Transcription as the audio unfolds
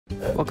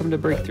Welcome to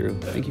Breakthrough.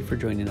 Thank you for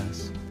joining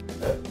us.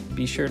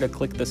 Be sure to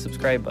click the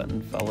subscribe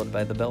button followed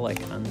by the bell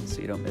icon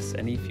so you don't miss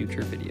any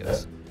future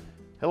videos.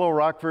 Hello,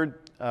 Rockford.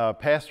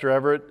 Pastor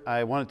Everett.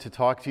 I wanted to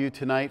talk to you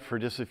tonight for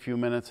just a few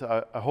minutes.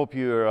 I hope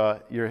you're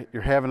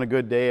having a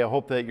good day. I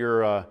hope that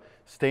you're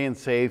staying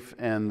safe.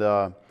 And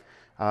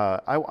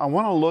I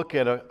want to look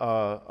at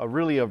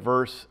a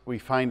verse we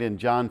find in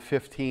John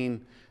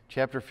 15,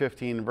 chapter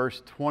 15,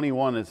 verse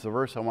 21 is the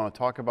verse I want to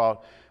talk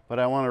about. But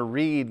I want to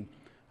read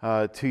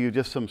to you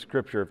just some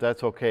scripture, if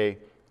that's okay.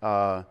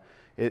 I'm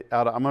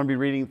going to be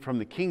reading from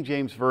the King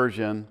James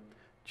Version,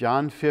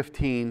 John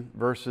 15,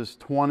 verses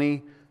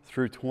 20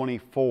 through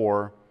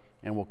 24,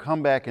 and we'll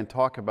come back and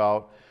talk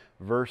about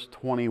verse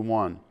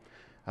 21.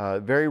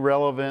 Very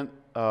relevant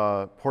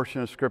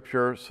portion of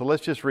Scripture. So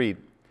let's just read.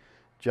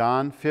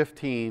 John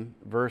 15,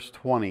 verse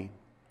 20.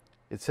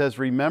 It says,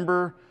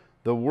 "Remember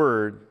the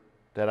word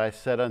that I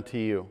said unto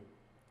you."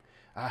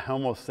 I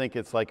almost think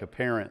it's like a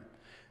parent.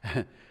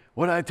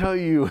 What did I tell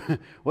you?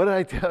 What did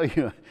I tell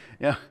you?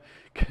 Yeah,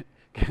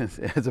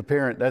 as a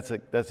parent, that's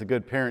a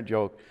good parent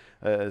joke,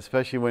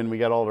 especially when we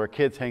got all of our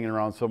kids hanging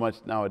around so much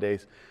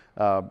nowadays.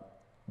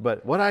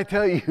 But what did I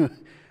tell you?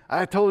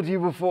 I told you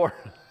before.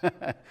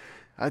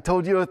 I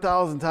told you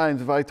 1,000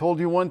 times. If I told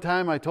you one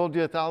time, I told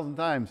you 1,000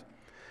 times.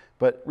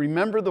 But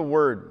remember the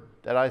word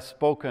that I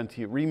spoke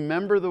unto you.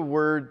 Remember the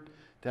word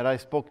that I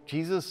spoke.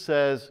 Jesus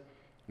says,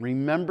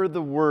 remember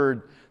the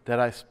word that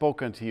I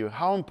spoke unto you.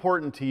 How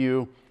important to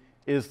you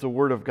is the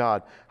word of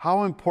God?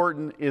 How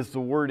important is the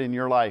word in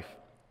your life?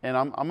 And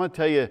I'm going to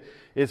tell you,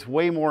 it's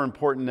way more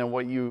important than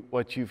what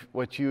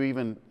you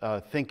even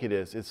think it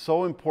is. It's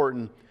so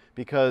important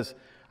because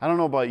I don't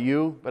know about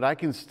you, but I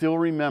can still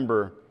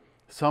remember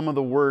some of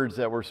the words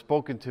that were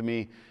spoken to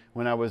me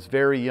when I was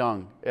very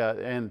young,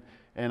 and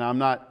I'm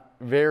not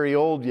very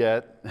old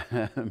yet.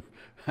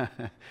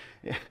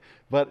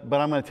 But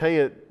I'm going to tell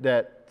you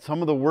that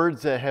some of the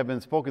words that have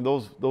been spoken,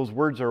 those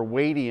words are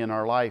weighty in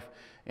our life,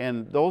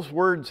 and those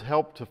words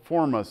help to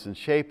form us and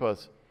shape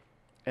us.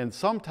 And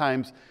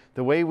sometimes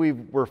the way we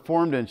were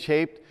formed and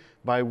shaped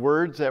by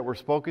words that were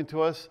spoken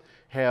to us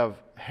have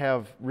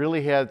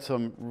really had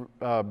some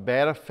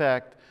bad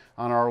effect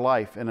on our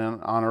life and on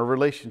our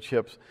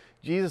relationships.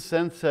 Jesus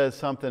then says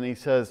something. He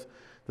says,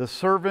 the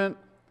servant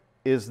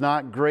is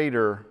not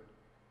greater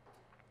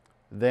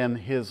than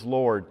his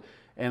Lord.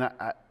 And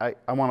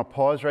I want to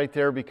pause right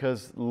there,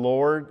 because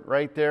Lord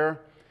right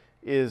there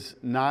is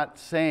not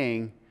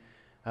saying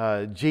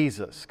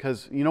Jesus.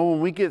 Because, you know, when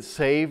we get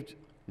saved,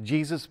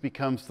 Jesus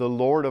becomes the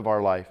Lord of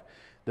our life.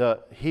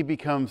 He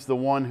becomes the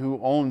one who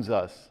owns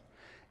us.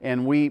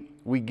 And we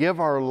give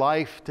our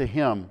life to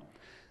Him.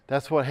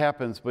 That's what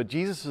happens. But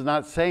Jesus is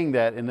not saying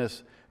that in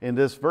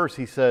this verse.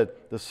 He said,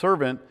 the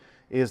servant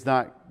is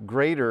not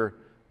greater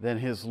than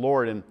his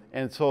Lord.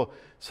 And so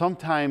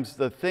sometimes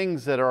the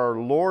things that are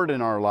Lord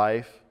in our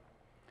life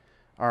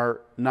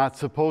are not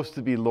supposed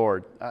to be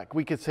Lord.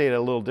 We could say it a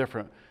little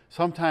different.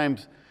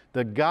 Sometimes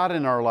the God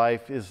in our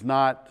life is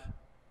not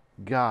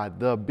God,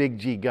 the big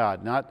G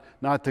God,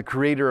 not the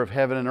creator of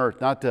heaven and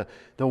earth, not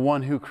the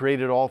one who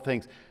created all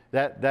things.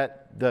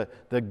 The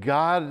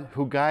God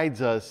who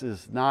guides us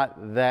is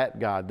not that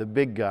God, the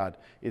big God.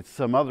 It's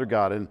some other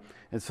God.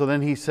 And so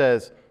then he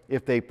says,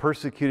 if they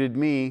persecuted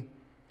me,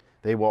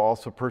 they will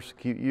also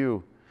persecute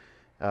you.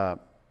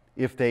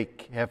 If they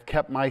have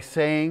kept my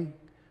saying,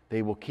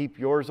 they will keep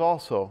yours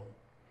also.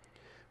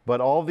 But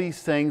all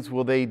these things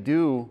will they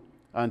do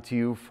unto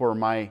you for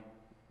my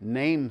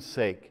name's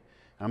sake.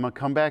 I'm going to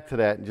come back to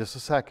that in just a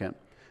second.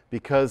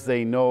 Because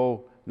they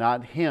know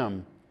not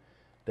him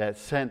that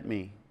sent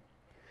me.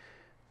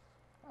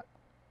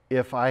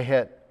 If I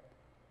had,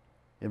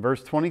 in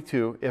verse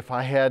 22, if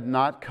I had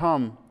not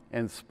come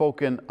and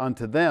spoken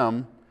unto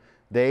them,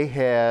 they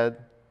had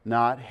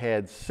not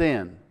had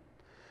sin.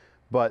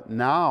 But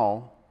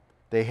now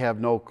they have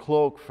no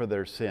cloak for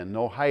their sin,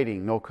 no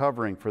hiding, no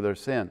covering for their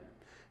sin,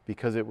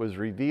 because it was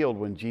revealed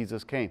when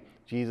Jesus came.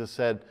 Jesus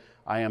said,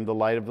 I am the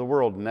light of the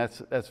world. And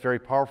that's very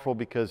powerful,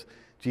 because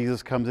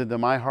Jesus comes into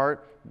my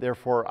heart,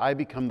 therefore I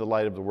become the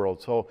light of the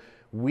world. So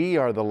we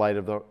are the light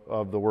of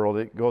the world.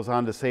 It goes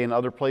on to say in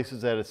other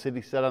places that a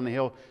city set on the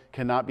hill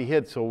cannot be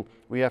hid. So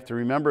we have to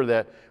remember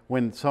that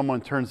when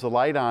someone turns the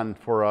light on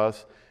for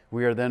us,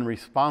 we are then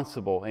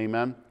responsible,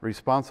 amen?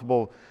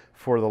 Responsible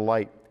for the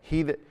light.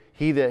 He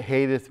that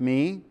hateth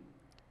me,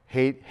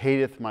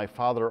 hateth my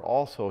Father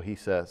also, he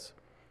says.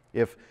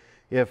 If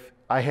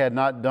I had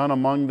not done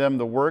among them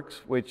the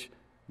works which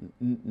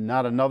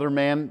not another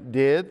man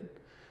did,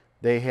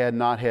 they had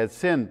not had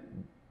sin.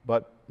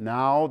 But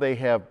now they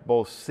have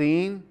both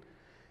seen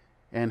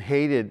and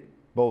hated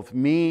both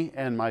me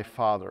and my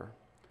Father.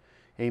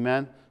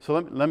 Amen? So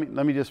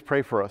let me just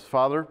pray for us.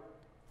 Father,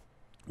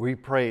 we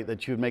pray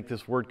that you would make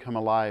this word come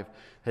alive,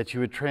 that you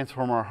would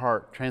transform our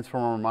heart,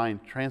 transform our mind,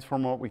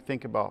 transform what we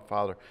think about,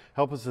 Father.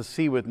 Help us to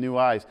see with new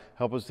eyes,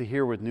 help us to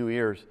hear with new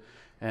ears,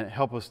 and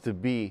help us to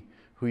be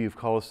who you've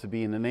called us to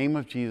be. In the name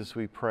of Jesus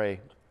we pray.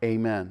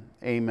 Amen.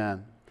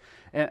 Amen.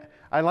 And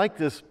I like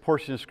this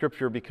portion of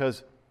Scripture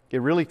because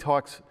it really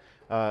talks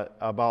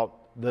about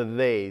the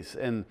theys.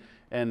 And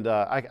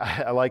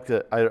I like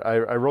to,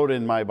 I wrote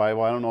in my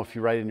Bible, I don't know if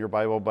you write in your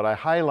Bible, but I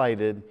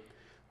highlighted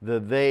the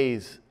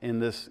theys in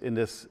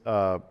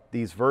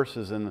these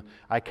verses, and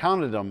I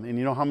counted them. And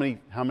you know how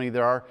many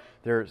there are?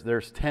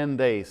 There's 10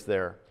 theys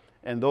there.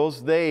 And those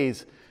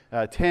theys,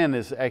 10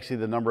 is actually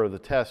the number of the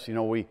test. You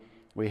know,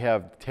 we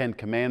have 10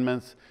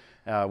 commandments.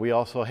 We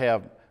also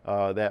have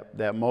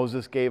that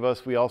Moses gave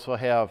us. We also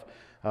have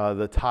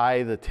the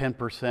tithe, the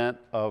 10%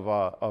 of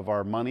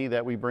our money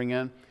that we bring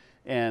in.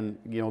 And,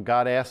 you know,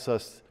 God asks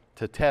us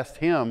to test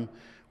Him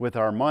with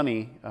our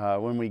money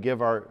when we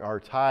give our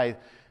tithe.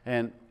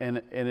 And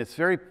it's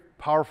very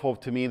powerful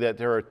to me that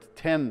there are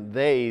 10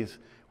 theys,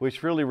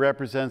 which really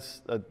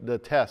represents the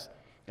test.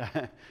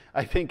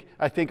 I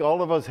think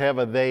all of us have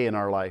a they in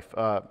our life.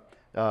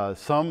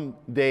 Some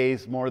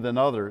days more than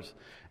others.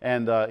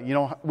 And, you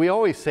know, we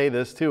always say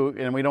this too,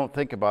 and we don't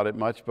think about it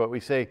much, but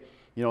we say,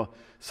 you know,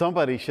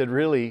 somebody should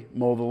really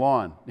mow the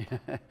lawn.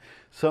 They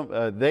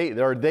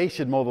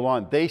should mow the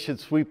lawn. They should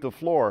sweep the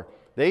floor.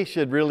 They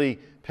should really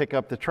pick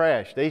up the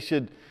trash. They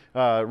should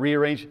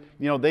rearrange,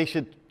 you know, they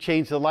should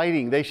change the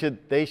lighting. They should,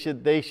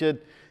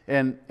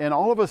 and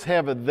all of us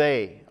have a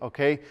they,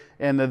 okay?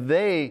 And the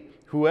they,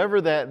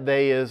 whoever that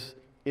they is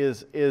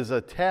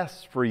a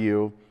test for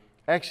you.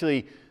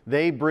 Actually,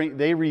 they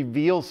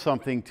reveal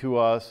something to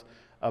us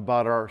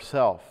about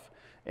ourselves.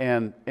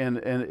 And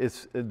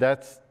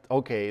that's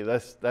okay.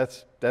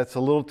 That's a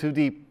little too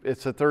deep.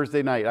 It's a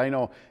Thursday night. I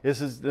know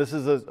this is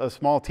a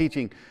small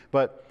teaching,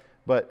 but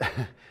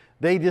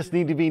they just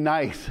need to be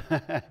nice.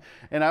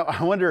 And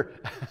I wonder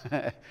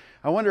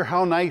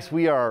how nice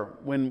we are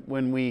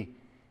when we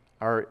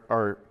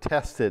are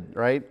tested,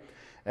 right?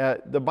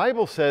 The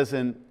Bible says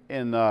in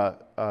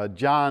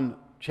John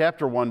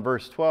chapter 1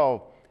 verse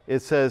 12,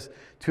 it says,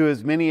 "To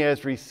as many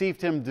as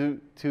received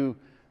Him, to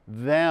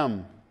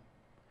them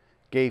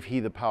gave He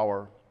the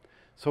power."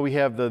 So we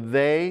have the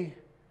they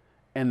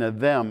and the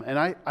them. And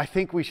I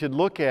think we should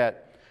look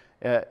at,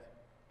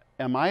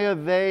 am I a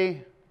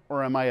they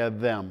or am I a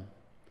them?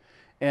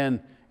 And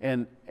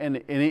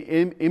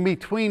in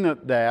between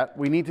that,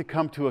 we need to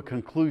come to a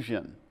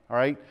conclusion, all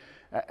right?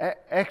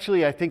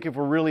 Actually, I think if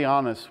we're really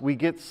honest, we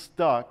get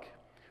stuck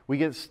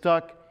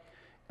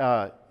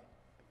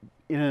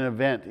in an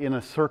event, in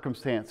a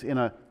circumstance, in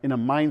a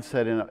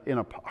mindset, in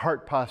a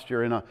heart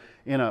posture, in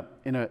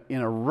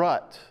a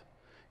rut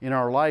in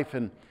our life,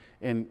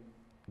 and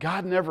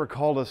God never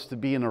called us to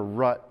be in a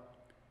rut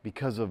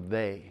because of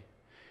they.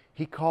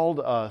 He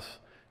called us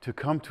to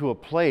come to a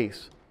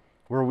place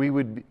where we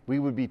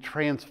would be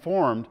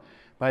transformed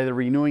by the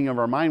renewing of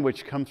our mind,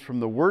 which comes from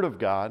the Word of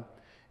God,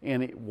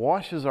 and it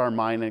washes our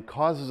mind and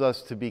causes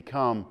us to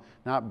become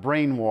not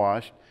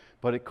brainwashed,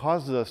 but it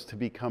causes us to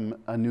become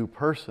a new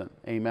person.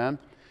 Amen?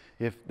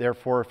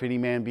 Therefore, if any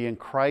man be in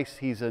Christ,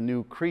 he's a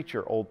new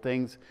creature. Old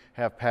things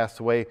have passed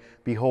away.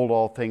 Behold,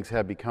 all things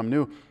have become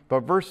new.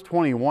 But verse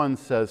 21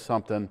 says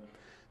something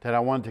that I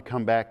wanted to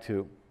come back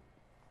to.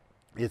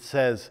 It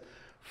says,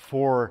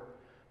 let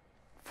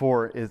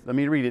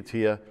me read it to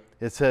you.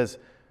 It says,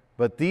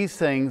 "But these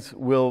things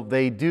will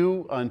they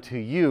do unto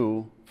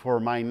you for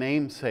my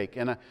name's sake."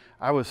 And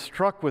I was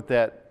struck with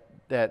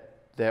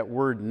that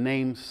word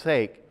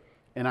namesake.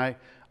 And I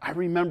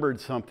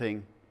remembered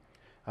something.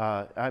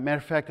 Matter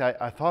of fact,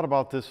 I thought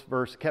about this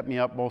verse, kept me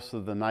up most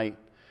of the night.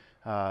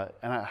 And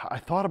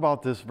I thought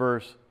about this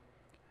verse,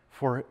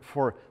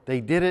 for they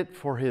did it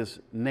for His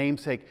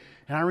name's sake.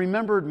 And I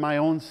remembered my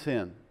own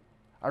sin.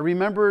 I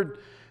remembered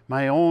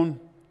my own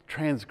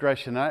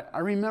transgression. I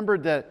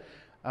remembered that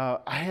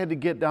I had to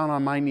get down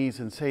on my knees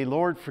and say,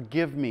 "Lord,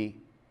 forgive me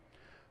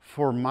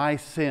for my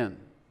sin."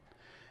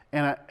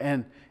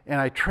 And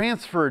I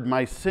transferred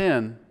my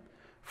sin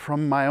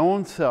from my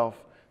own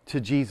self to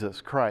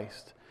Jesus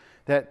Christ.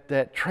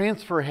 That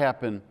transfer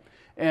happened.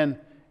 And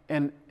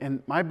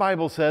my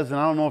Bible says, and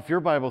I don't know if your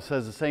Bible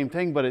says the same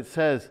thing, but it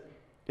says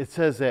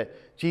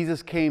that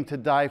Jesus came to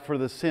die for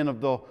the sin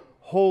of the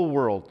whole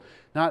world,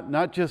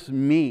 not just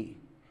me.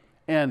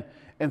 And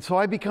so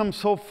I become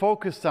so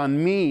focused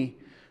on me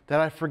that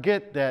I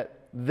forget that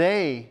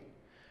they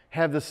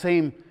have the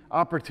same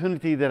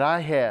opportunity that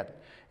I had.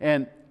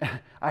 And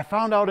I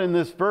found out in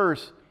this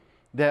verse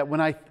that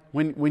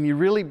when you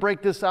really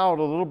break this out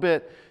a little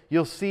bit,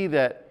 you'll see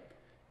that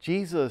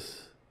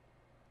Jesus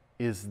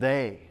is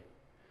they.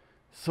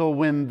 So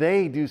when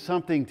they do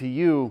something to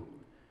you,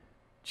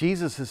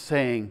 Jesus is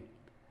saying,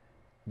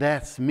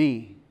 "That's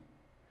me."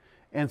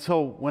 And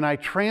so when I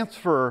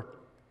transfer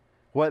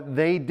what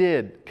they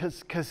did,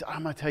 because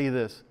I'm going to tell you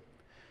this,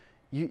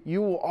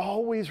 you will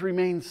always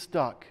remain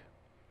stuck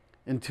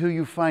until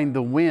you find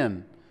the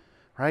win,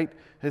 right?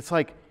 It's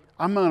like,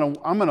 I'm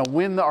gonna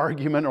win the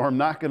argument, or I'm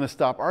not going to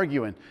stop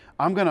arguing.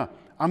 I'm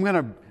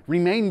gonna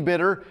remain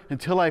bitter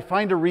until I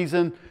find a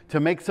reason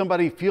to make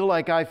somebody feel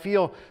like I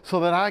feel,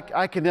 so that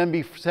I can then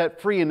be set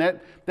free. And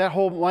that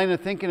whole line of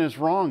thinking is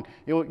wrong.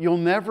 You'll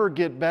never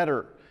get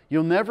better.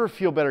 You'll never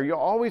feel better. You'll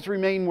always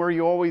remain where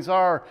you always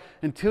are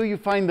until you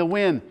find the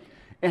win.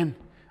 And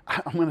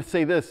I'm going to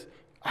say this.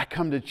 I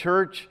come to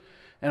church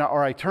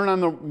or I turn on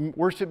the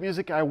worship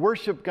music, I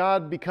worship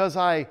God because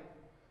I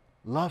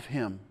love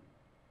Him.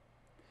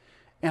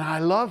 And I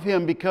love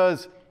Him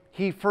because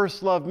He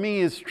first loved me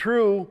is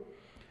true.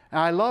 And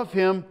I love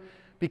Him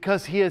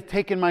because He has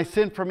taken my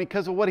sin from me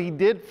because of what He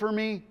did for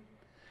me.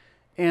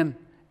 And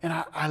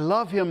I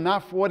love Him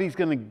not for what He's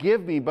going to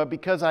give me, but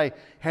because I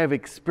have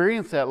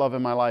experienced that love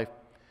in my life.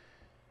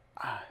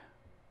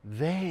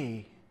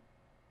 They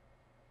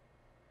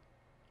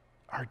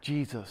are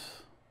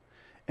Jesus.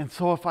 And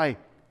so if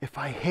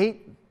I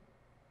hate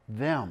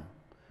them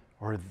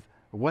or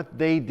what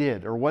they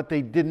did or what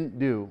they didn't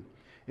do,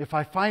 if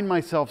I find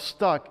myself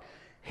stuck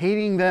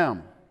hating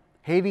them,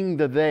 hating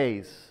the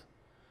theys,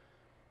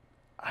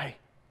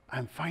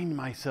 I'm finding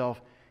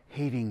myself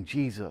hating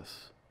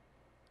Jesus.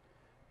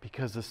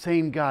 Because the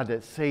same God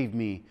that saved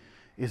me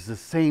is the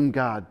same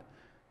God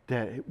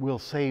that will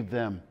save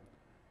them,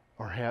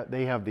 or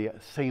they have the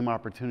same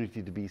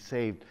opportunity to be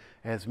saved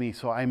as me.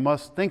 So I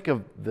must think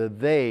of the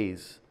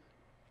theys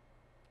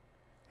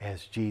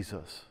as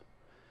Jesus.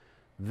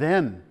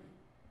 Then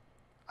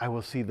I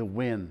will see the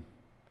win.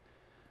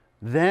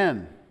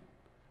 Then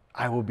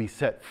I will be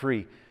set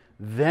free.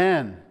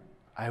 Then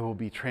I will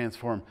be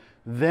transformed.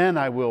 Then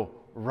I will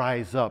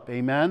rise up.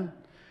 Amen?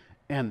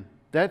 And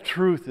that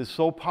truth is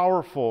so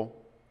powerful.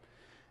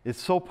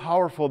 It's so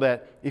powerful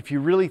that if you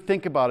really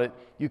think about it,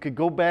 you could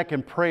go back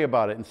and pray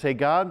about it and say,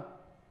 God,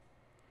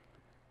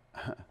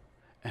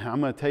 and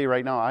I'm going to tell you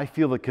right now, I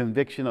feel the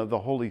conviction of the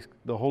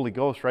Holy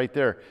Ghost right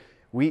there.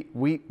 We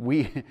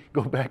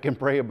go back and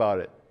pray about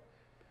it.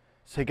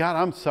 Say, God,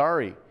 I'm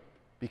sorry.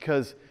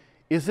 Because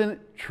isn't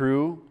it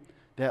true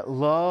that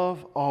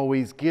love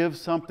always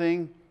gives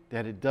something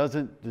that it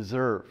doesn't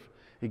deserve?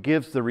 It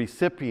gives the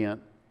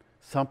recipient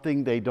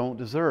something they don't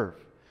deserve.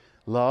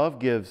 Love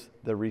gives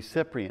the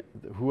recipient,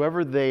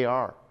 whoever they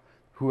are,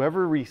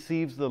 whoever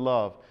receives the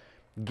love,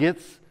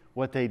 gets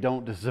what they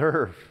don't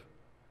deserve.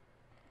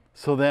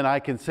 So then I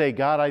can say,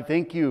 God, I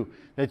thank you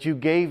that you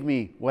gave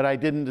me what I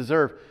didn't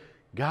deserve.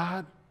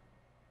 God,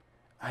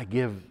 I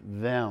give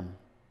them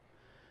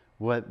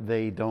what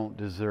they don't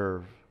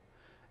deserve.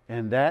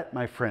 And that,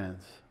 my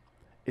friends,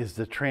 is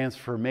the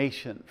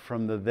transformation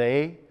from the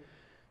they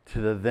to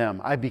the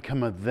them. I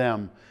become a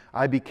them.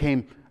 I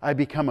become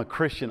a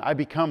Christian. I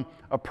become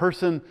a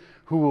person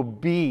who will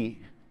be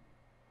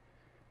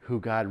who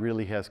God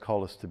really has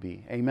called us to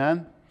be.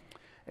 Amen?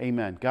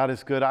 Amen. God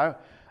is good.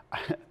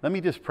 Let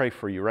me just pray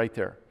for you right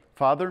there.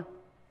 Father,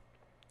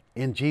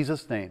 in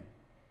Jesus' name,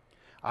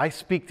 I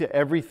speak to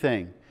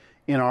everything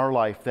in our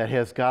life that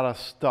has got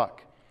us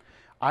stuck.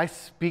 I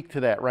speak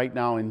to that right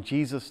now in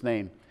Jesus'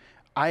 name.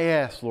 I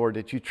ask, Lord,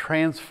 that you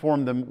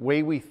transform the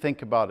way we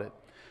think about it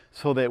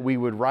so that we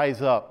would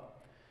rise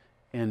up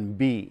and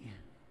be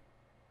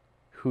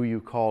who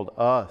you called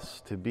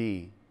us to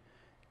be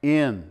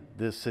in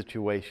this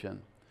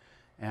situation.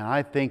 And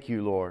I thank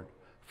you, Lord,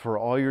 for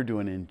all you're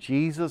doing. In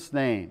Jesus'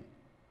 name,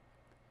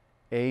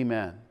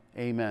 amen.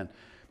 Amen.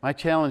 My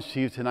challenge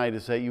to you tonight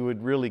is that you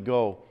would really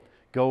go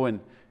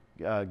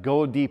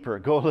deeper,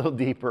 go a little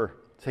deeper.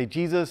 Say,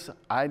 Jesus,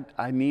 I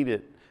need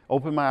it.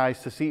 Open my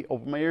eyes to see,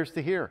 open my ears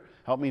to hear.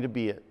 Help me to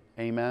be it.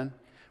 Amen.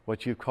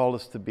 What you've called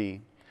us to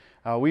be.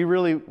 We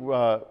really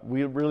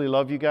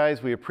love you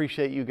guys. We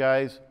appreciate you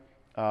guys.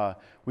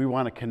 We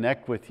want to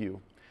connect with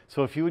you.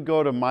 So if you would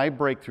go to My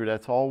Breakthrough,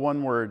 that's all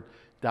one word,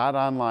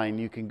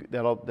 .online,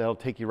 that'll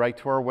take you right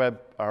to our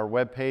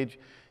web page.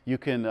 You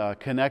can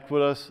connect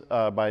with us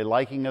by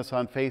liking us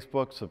on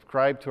Facebook,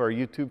 subscribe to our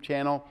YouTube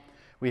channel.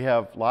 We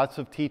have lots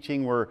of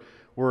teaching.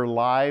 We're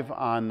live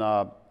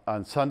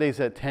on Sundays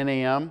at 10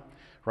 a.m.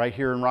 right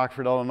here in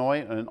Rockford,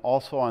 Illinois, and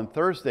also on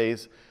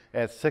Thursdays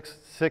at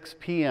 6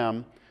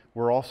 p.m.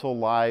 We're also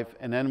live,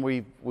 and then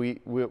we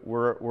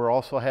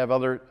also have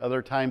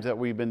other times that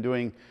we've been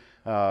doing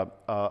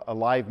a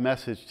live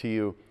message to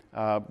you.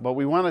 But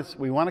we want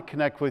to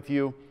connect with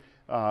you.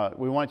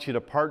 We want you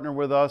to partner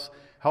with us.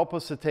 Help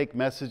us to take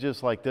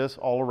messages like this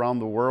all around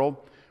the world.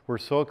 We're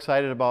so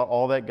excited about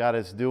all that God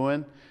is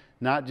doing,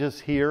 not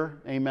just here,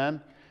 amen,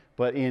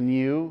 but in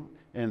you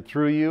and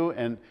through you.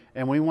 And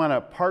we want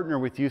to partner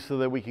with you so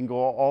that we can go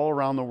all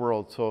around the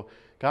world. So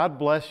God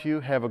bless you.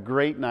 Have a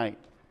great night.